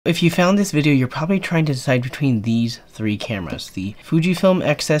If you found this video, you're probably trying to decide between these three cameras: the Fujifilm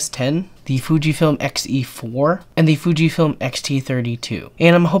XS10, the Fujifilm X-E4, and the Fujifilm X-T30 II.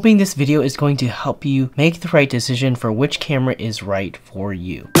 And I'm hoping this video is going to help you make the right decision for which camera is right for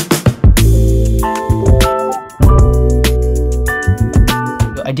you.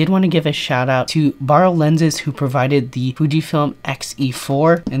 I did want to give a shout out to Borrow Lenses, who provided the Fujifilm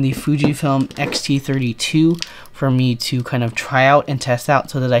X-E4 and the Fujifilm X-T30 II for me to kind of try out and test out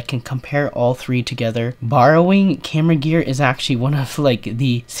so that I can compare all three together. Borrowing camera gear is actually one of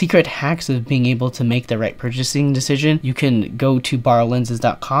the secret hacks of being able to make the right purchasing decision. You can go to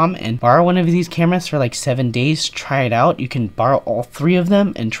borrowlenses.com and borrow one of these cameras for like 7 days, try it out. You can borrow all three of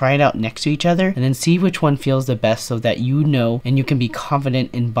them and try it out next to each other and then see which one feels the best so that you know and you can be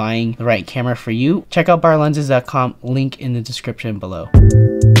confident in buying the right camera for you. Check out borrowlenses.com, link in the description below.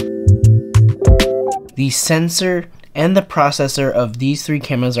 The sensor and the processor of these three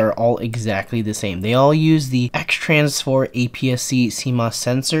cameras are all exactly the same. They all use the X-Trans4 APS-C CMOS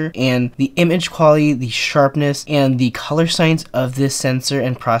sensor, and the image quality, the sharpness, and the color science of this sensor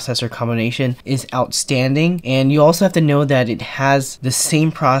and processor combination is outstanding. And you also have to know that it has the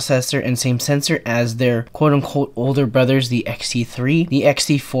same processor and same sensor as their quote-unquote older brothers, the X-T3, the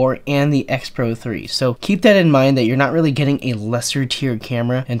X-E4, and the X Pro 3. So keep that in mind, that you're not really getting a lesser tier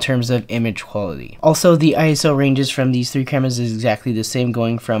camera in terms of image quality. Also, the ISO ranges from these three cameras is exactly the same,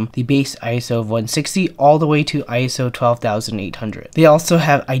 going from the base ISO of 160 all the way to ISO 12800. They also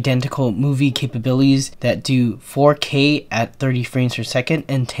have identical movie capabilities that do 4K at 30 frames per second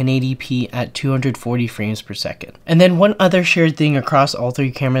and 1080p at 240 frames per second. And then one other shared thing across all three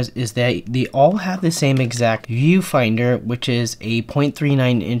cameras is that they all have the same exact viewfinder, which is a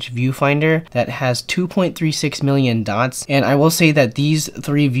 0.39-inch viewfinder that has 2.36 million dots. And I will say that these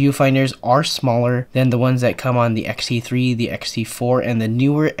three viewfinders are smaller than the ones that come on the X-T3, the X-E4, and the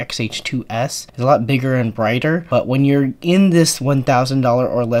newer XH2S. It's a lot bigger and brighter, but when you're in this $1,000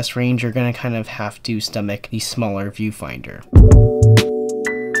 or less range, you're going to kind of have to stomach the smaller viewfinder.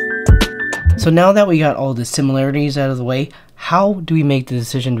 So now that we got all the similarities out of the way, how do we make the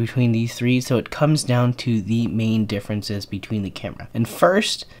decision between these three? So it comes down to the main differences between the camera. And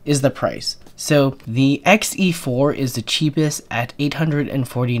first is the price. So the X-E4 is the cheapest at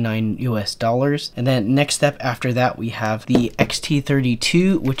 $849 US. And then next step after that, we have the X-T30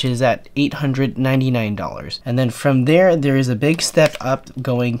 II, which is at $899. And then from there, there is a big step up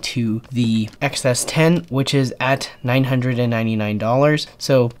going to the XS10, which is at $999.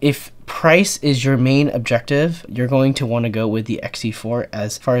 So if price is your main objective, you're going to want to go with the X-E4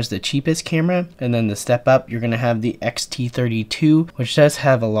 as far as the cheapest camera. And then the step up, you're going to have the X-T30 II, which does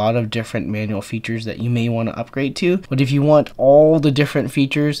have a lot of different manual features that you may want to upgrade to. But if you want all the different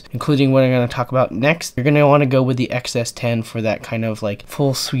features, including what I'm going to talk about next, you're going to want to go with the XS10 for that kind of like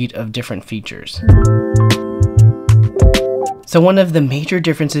full suite of different features. So one of the major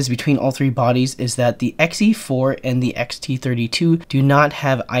differences between all three bodies is that the X-E4 and the X-T30 II do not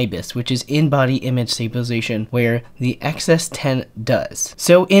have IBIS, which is in-body image stabilization, where the XS10 does.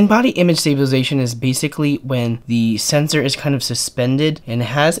 So in-body image stabilization is basically when the sensor is kind of suspended and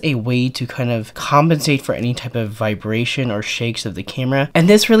has a way to kind of compensate for any type of vibration or shakes of the camera. And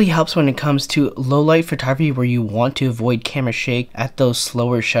this really helps when it comes to low light photography, where you want to avoid camera shake at those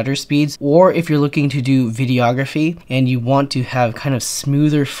slower shutter speeds, or if you're looking to do videography and you want to have kind of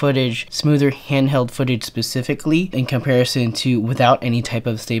smoother footage, smoother handheld footage specifically, in comparison to without any type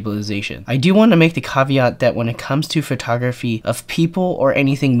of stabilization. I do want to make the caveat that when it comes to photography of people or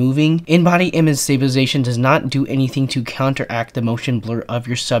anything moving, in-body image stabilization does not do anything to counteract the motion blur of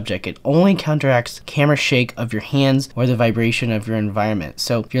your subject. It only counteracts camera shake of your hands or the vibration of your environment.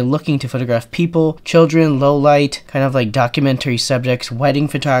 So if you're looking to photograph people, children, low light, kind of like documentary subjects, wedding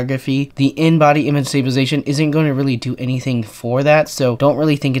photography, the in-body image stabilization isn't going to really do anything for that. So don't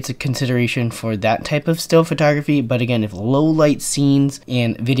really think it's a consideration for that type of still photography. But again, if low light scenes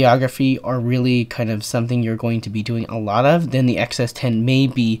and videography are really kind of something you're going to be doing a lot of, then the XS10 may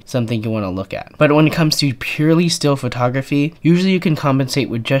be something you want to look at. But when it comes to purely still photography, usually you can compensate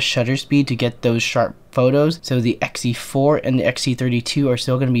with just shutter speed to get those sharp photos. So the X-E4 and the X-T30 II are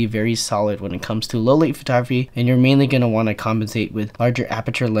still going to be very solid when it comes to low light photography, and you're mainly going to want to compensate with larger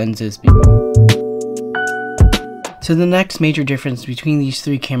aperture lenses. So the next major difference between these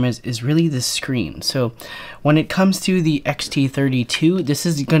three cameras is really the screen. So when it comes to the X-T30 II, this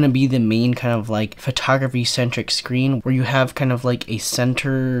is going to be the main kind of like photography centric screen, where you have kind of like a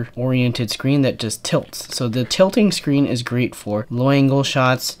center oriented screen that just tilts. So the tilting screen is great for low angle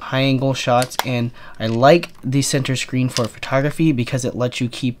shots, high angle shots, and I like the center screen for photography because it lets you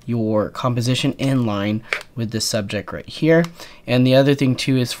keep your composition in line with the subject right here. And the other thing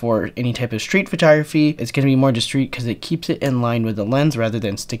too is for any type of street photography, it's going to be more discreet because it keeps it in line with the lens rather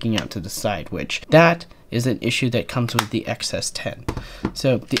than sticking out to the side, which that is an issue that comes with the XS10.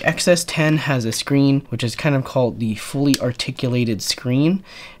 So the XS10 has a screen which is kind of called the fully articulated screen,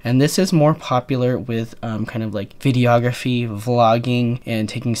 and this is more popular with kind of like videography, vlogging, and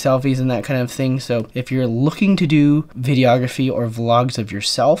taking selfies and that kind of thing. So if you're looking to do videography or vlogs of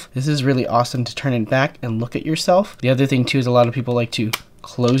yourself, this is really awesome to turn it back and look at yourself. The other thing too is a lot of people like to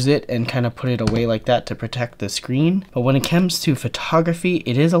close it and kind of put it away like that to protect the screen. But when it comes to photography,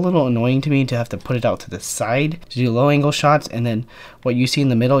 it is a little annoying to me to have to put it out to the side to do low angle shots, and then what you see in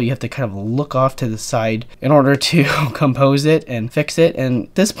the middle, you have to kind of look off to the side in order to compose it and fix it. And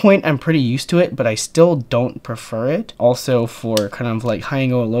at this point, I'm pretty used to it, but I still don't prefer it. Also for kind of like high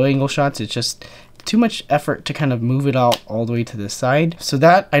angle and low angle shots, it's just too much effort to kind of move it all the way to the side. So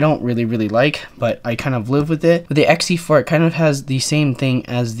that I don't really like, but I kind of live with it. With the XE4, it kind of has the same thing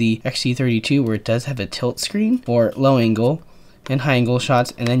as the XE30 II, where it does have a tilt screen for low angle and high angle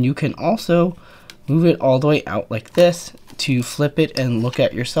shots, and then you can also move it all the way out like this to flip it and look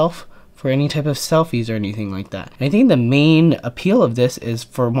at yourself for any type of selfies or anything like that. And I think the main appeal of this is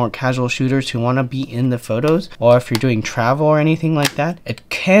for more casual shooters who want to be in the photos, or if you're doing travel or anything like that. It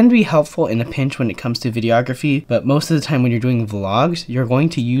can be helpful in a pinch when it comes to videography, but most of the time when you're doing vlogs, you're going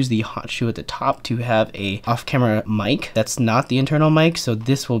to use the hot shoe at the top to have a off-camera mic that's not the internal mic, so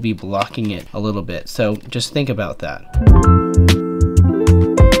this will be blocking it a little bit. So just think about that.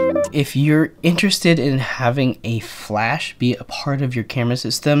 If you're interested in having a flash be a part of your camera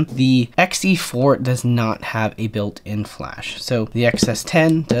system, the XE4 does not have a built-in flash. So the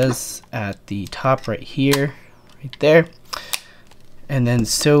XS10 does at the top right here, right there. And then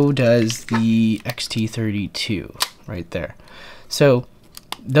so does the X-T30 II right there. So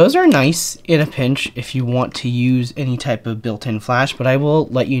those are nice in a pinch if you want to use any type of built-in flash, but I will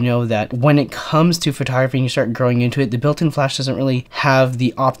let you know that when it comes to photography and you start growing into it, the built-in flash doesn't really have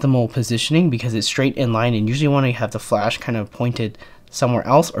the optimal positioning because it's straight in line, and usually want to have the flash kind of pointed somewhere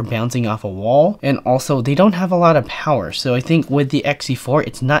else or bouncing off a wall. And also they don't have a lot of power. So I think with the XE4,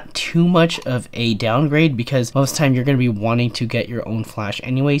 it's not too much of a downgrade because most of the time you're going to be wanting to get your own flash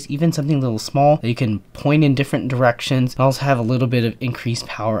anyways, even something a little small that you can point in different directions and also have a little bit of increased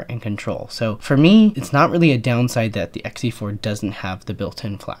power and control. So for me, it's not really a downside that the XE4 doesn't have the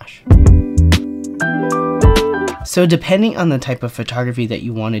built-in flash. So depending on the type of photography that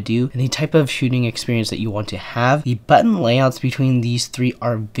you want to do and the type of shooting experience that you want to have, the button layouts between these three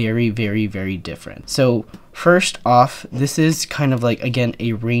are very different. So first off, this is kind of like, again,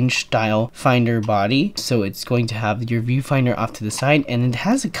 a range style finder body. So it's going to have your viewfinder off to the side, and it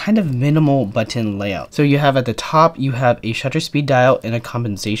has a kind of minimal button layout. So you have at the top, you have a shutter speed dial and a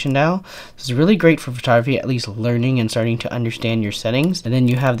compensation dial. This is really great for photography, at least learning and starting to understand your settings. And then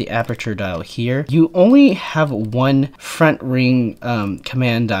you have the aperture dial here. You only have one front ring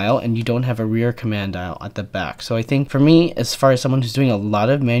command dial, and you don't have a rear command dial at the back. So I think for me, as far as someone who's doing a lot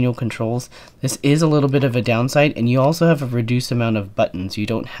of manual controls, this is a little bit of a downside. And you also have a reduced amount of buttons. You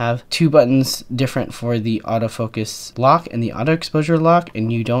don't have two buttons different for the autofocus lock and the auto exposure lock,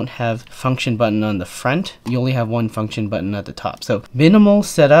 and you don't have function button on the front. You only have one function button at the top. So minimal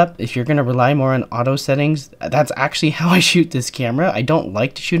setup. If you're going to rely more on auto settings, that's actually how I shoot this camera. I don't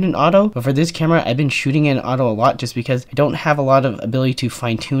like to shoot in auto, but for this camera, I've been shooting in auto a lot just because I don't have a lot of ability to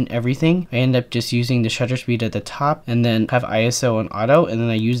fine tune everything. I end up just using the shutter speed at the top and then have ISO on auto, and then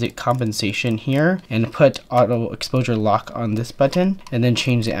I use the compensation here and put auto exposure lock on this button and then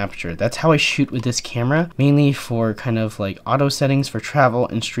change the aperture. That's how I shoot with this camera, mainly for kind of like auto settings for travel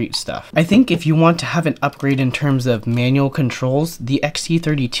and street stuff. I think if you want to have an upgrade in terms of manual controls, the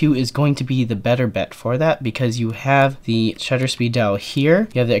X-T30 II is going to be the better bet for that, because you have the shutter speed dial here,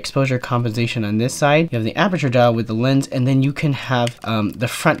 you have the exposure compensation on this side, you have the aperture dial with the lens, and then you can have the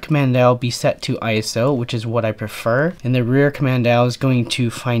front command dial be set to ISO, which is what I prefer, and the rear command dial is going to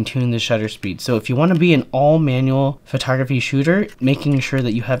fine tune the shutter speed. So if you want to be an all manual photography shooter, making sure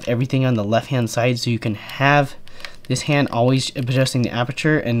that you have everything on the left hand side so you can have this hand always adjusting the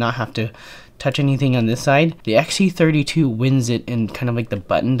aperture and not have to touch anything on this side, the X-E30 II wins it in kind of like the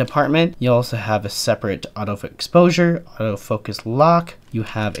button department. You also have a separate auto exposure, autofocus lock, You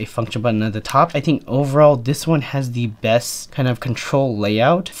have a function button at the top. I think overall this one has the best kind of control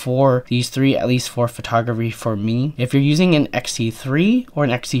layout for these three, at least for photography for me. If you're using an XE3 or an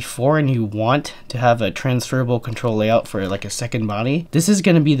XE4 and you want to have a transferable control layout for like a second body, this is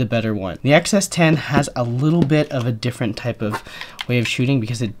going to be the better one. The XS10 has a little bit of a different type of way of shooting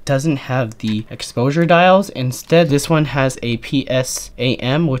because it doesn't have the exposure dials. Instead, this one has a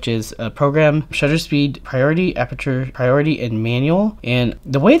PSAM, which is a program, shutter speed priority, aperture priority, and manual. And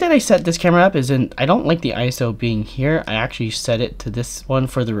the way that I set this camera up is I don't like the ISO being here. I actually set it to this one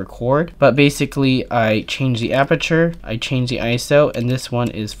for the record, but basically I change the aperture, I change the ISO, and this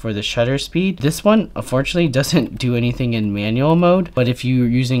one is for the shutter speed. This one unfortunately doesn't do anything in manual mode, but if you're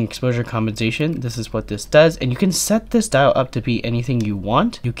using exposure compensation, this is what this does. And you can set this dial up to be anything you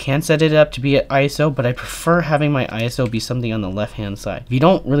want. You can set it up to be at ISO, but I prefer having my ISO be something on the left hand side. If you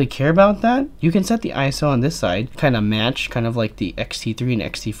don't really care about that, you can set the ISO on this side, kind of match, kind of like the X-T3 and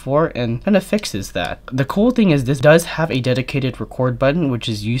X-E4, and kind of fixes that. The cool thing is this does have a dedicated record button, which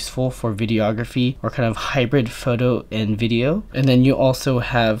is useful for videography or kind of hybrid photo and video. And then you also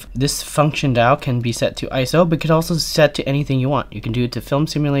have this function dial can be set to ISO, but could also set to anything you want. You can do it to film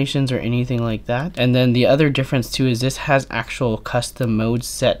simulations or anything like that. And then the other difference too is this has actual custom modes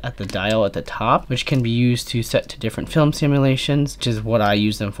set at the dial at the top, which can be used to set to different film simulations, which is what I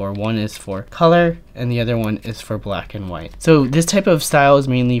use them for. One is for color and the other one is for black and white. So this type of style is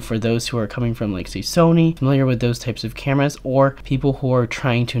mainly for those who are coming from like say Sony, familiar with those types of cameras, or people who are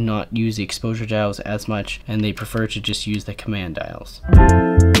trying to not use the exposure dials as much and they prefer to just use the command dials.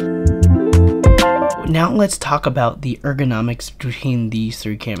 Now let's talk about the ergonomics between these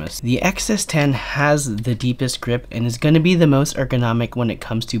three cameras. The XS10 has the deepest grip and is going to be the most ergonomic when it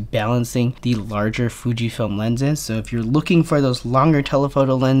comes to balancing the larger Fujifilm lenses. So if you're looking for those longer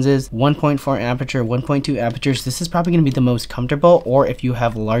telephoto lenses, 1.4 aperture, 1.2 apertures, this is probably going to be the most comfortable. Or if you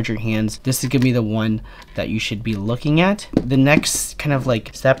have larger hands, this is going to be the one that you should be looking at. The next kind of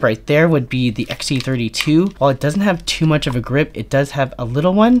like step right there would be the XE30 II. While it doesn't have too much of a grip, it does have a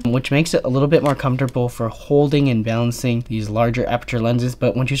little one, which makes it a little bit more comfortable for holding and balancing these larger aperture lenses.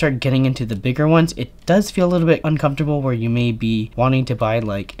 But once you start getting into the bigger ones, it does feel a little bit uncomfortable where you may be wanting to buy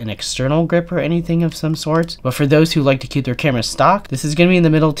like an external grip or anything of some sort. But for those who like to keep their camera stock, this is going to be in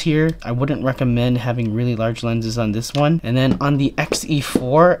the middle tier. I wouldn't recommend having really large lenses on this one. And then on the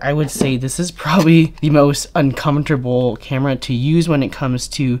XE4, I would say this is probably the most uncomfortable camera to use when it comes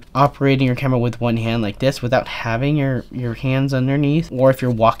to operating your camera with one hand like this without having your hands underneath, or if you're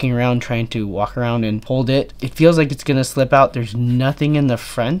walking around trying to walk around and hold it, it feels like it's gonna slip out. There's nothing in the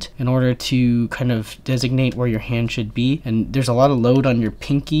front in order to kind of designate where your hand should be, and there's a lot of load on your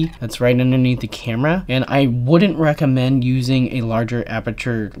pinky that's right underneath the camera. And I wouldn't recommend using a larger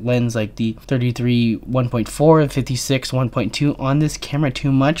aperture lens like the 33 1.4, 56 1.2 on this camera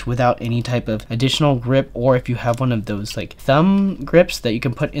too much without any type of additional grip, or if you have one of those like thumb grips that you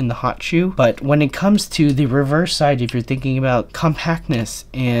can put in the hot shoe. But when it comes to the reverse side, if you're thinking about compactness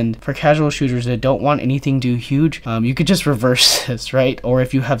and for casual shooters that don't want anything too huge, you could just reverse this, right? Or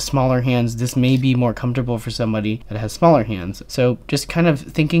if you have smaller hands, this may be more comfortable for somebody that has smaller hands. So just kind of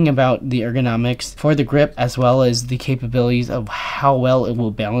thinking about the ergonomics for the grip as well as the capabilities of how well it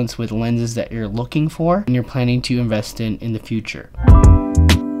will balance with lenses that you're looking for and you're planning to invest in the future.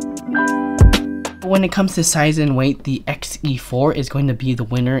 When it comes to size and weight, the XE4 is going to be the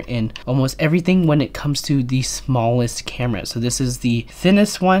winner in almost everything when it comes to the smallest camera. So this is the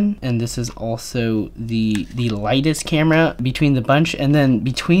thinnest one, and this is also the lightest camera between the bunch. And then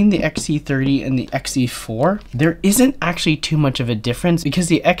between the XE30 and the XE4, there isn't actually too much of a difference because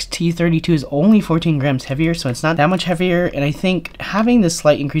the X-T30 II is only 14 grams heavier, so it's not that much heavier. And I think having this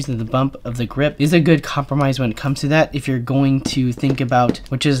slight increase in the bump of the grip is a good compromise when it comes to that. If you're going to think about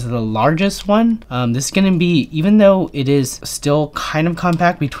which is the largest one, this is going to be, even though it is still kind of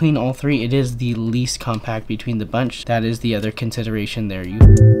compact between all three, it is the least compact between the bunch. That is the other consideration there.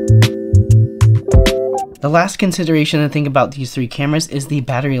 The last consideration to think about these three cameras is the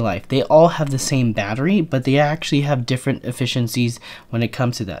battery life. They all have the same battery, but they actually have different efficiencies when it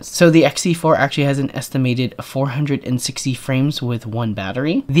comes to that. So the XE4 actually has an estimated 460 frames with one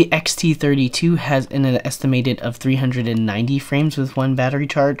battery. The X-T30 II has an estimated of 390 frames with one battery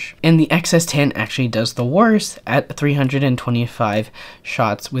charge. And the XS10 actually does the worst at 325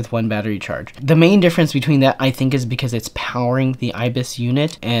 shots with one battery charge. The main difference between that, I think, is because it's powering the IBIS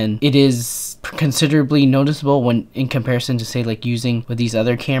unit, and it is considerably noticeable when in comparison to say like using with these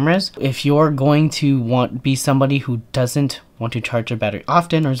other cameras. If you're going to be somebody who doesn't want to charge a battery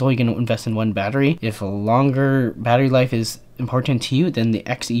often or is only going to invest in one battery. If a longer battery life is important to you, then the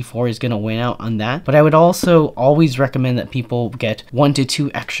XE4 is going to win out on that. But I would also always recommend that people get 1 to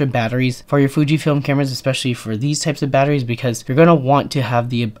 2 extra batteries for your Fujifilm cameras, especially for these types of batteries, because you're going to want to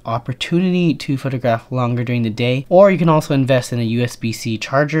have the opportunity to photograph longer during the day. Or you can also invest in a USB-C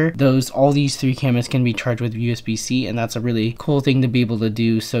charger. All these 3 cameras can be charged with USB-C, and that's a really cool thing to be able to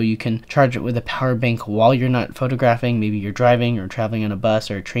do. So you can charge it with a power bank while you're not photographing. Maybe you're driving or traveling on a bus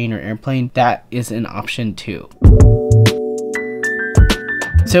or a train or airplane. That is an option too.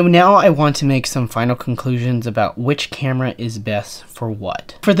 So now I want to make some final conclusions about which camera is best for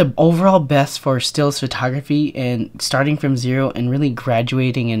what. For the overall best for stills photography and starting from zero and really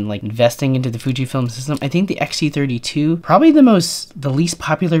graduating and like investing into the Fujifilm system, I think the X-T30 II, probably the least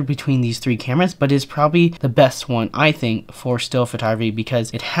popular between these 3 cameras, but is probably the best one, I think, for still photography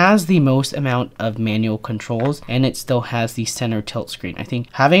because it has the most amount of manual controls and it still has the center tilt screen. I think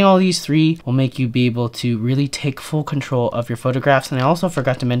having all these 3 will make you be able to really take full control of your photographs. And I also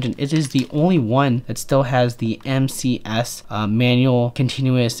forgot to mention, it is the only one that still has the MCS manual,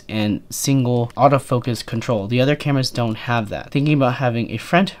 continuous, and single autofocus control. The other cameras don't have that. Thinking about having a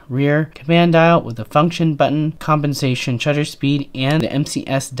front, rear, command dial with a function button, compensation, shutter speed, and the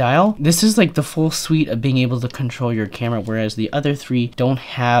MCS dial. This is like the full suite of being able to control your camera, whereas the other 3 don't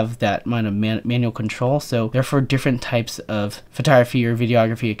have that amount of manual control. So therefore different types of photography or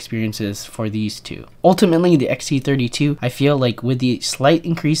videography experiences for these 2. Ultimately, the X-T30 II, I feel like with the slight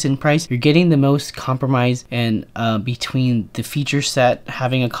increase in price, you're getting the most compromise and between the feature set,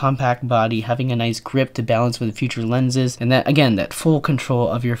 having a compact body, having a nice grip to balance with future lenses, and that, again, that full control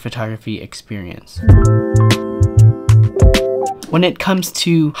of your photography experience. When it comes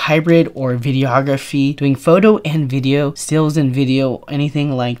to hybrid or videography, doing photo and video, stills and video,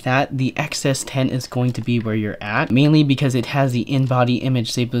 anything like that, the XS10 is going to be where you're at, mainly because it has the in-body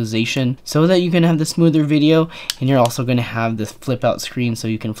image stabilization so that you can have the smoother video, and you're also going to have this flip out screen so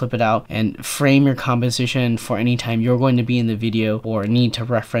you can flip it out and frame your composition for any time you're going to be in the video or need to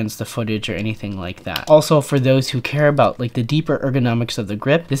reference the footage or anything like that. Also, for those who care about like the deeper ergonomics of the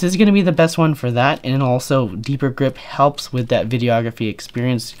grip, this is going to be the best one for that. And also deeper grip helps with that videography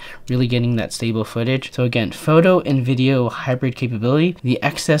experience, really getting that stable footage. So again, photo and video hybrid capability, the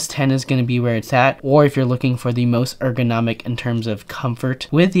XS10 is going to be where it's at. Or if you're looking for the most ergonomic in terms of comfort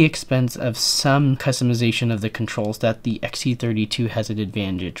with the expense of some customization of the controls that the X-T30 II has an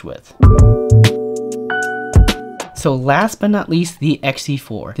advantage with. So last but not least, the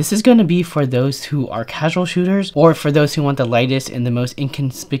XE4. This is going to be for those who are casual shooters or for those who want the lightest and the most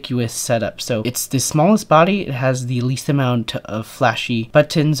inconspicuous setup. So it's the smallest body, it has the least amount of flashy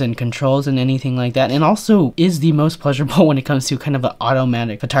buttons and controls and anything like that, and also is the most pleasurable when it comes to kind of an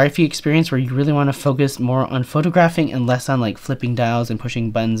automatic photography experience where you really want to focus more on photographing and less on like flipping dials and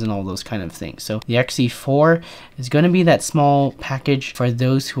pushing buttons and all those kind of things. So the XE4 is going to be that small package for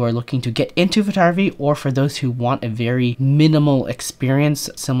those who are looking to get into photography or for those who want a very minimal experience,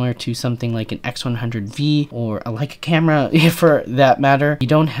 similar to something like an X100V or a Leica camera for that matter. You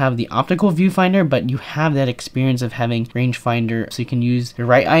don't have the optical viewfinder, but you have that experience of having rangefinder, so you can use your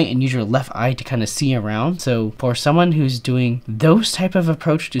right eye and use your left eye to kind of see around. So for someone who's doing those type of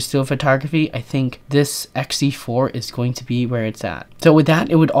approach to still photography, I think this XE4 is going to be where it's at. So with that,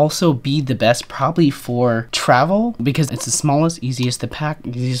 it would also be the best probably for travel because it's the smallest, easiest to pack,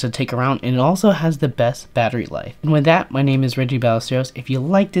 easiest to take around, and it also has the best battery life. And with that, my name is Reggie Ballesteros. If you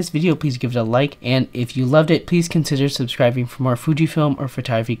liked this video, please give it a like, and if you loved it, please consider subscribing for more Fujifilm or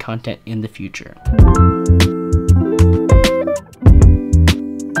photography content in the future.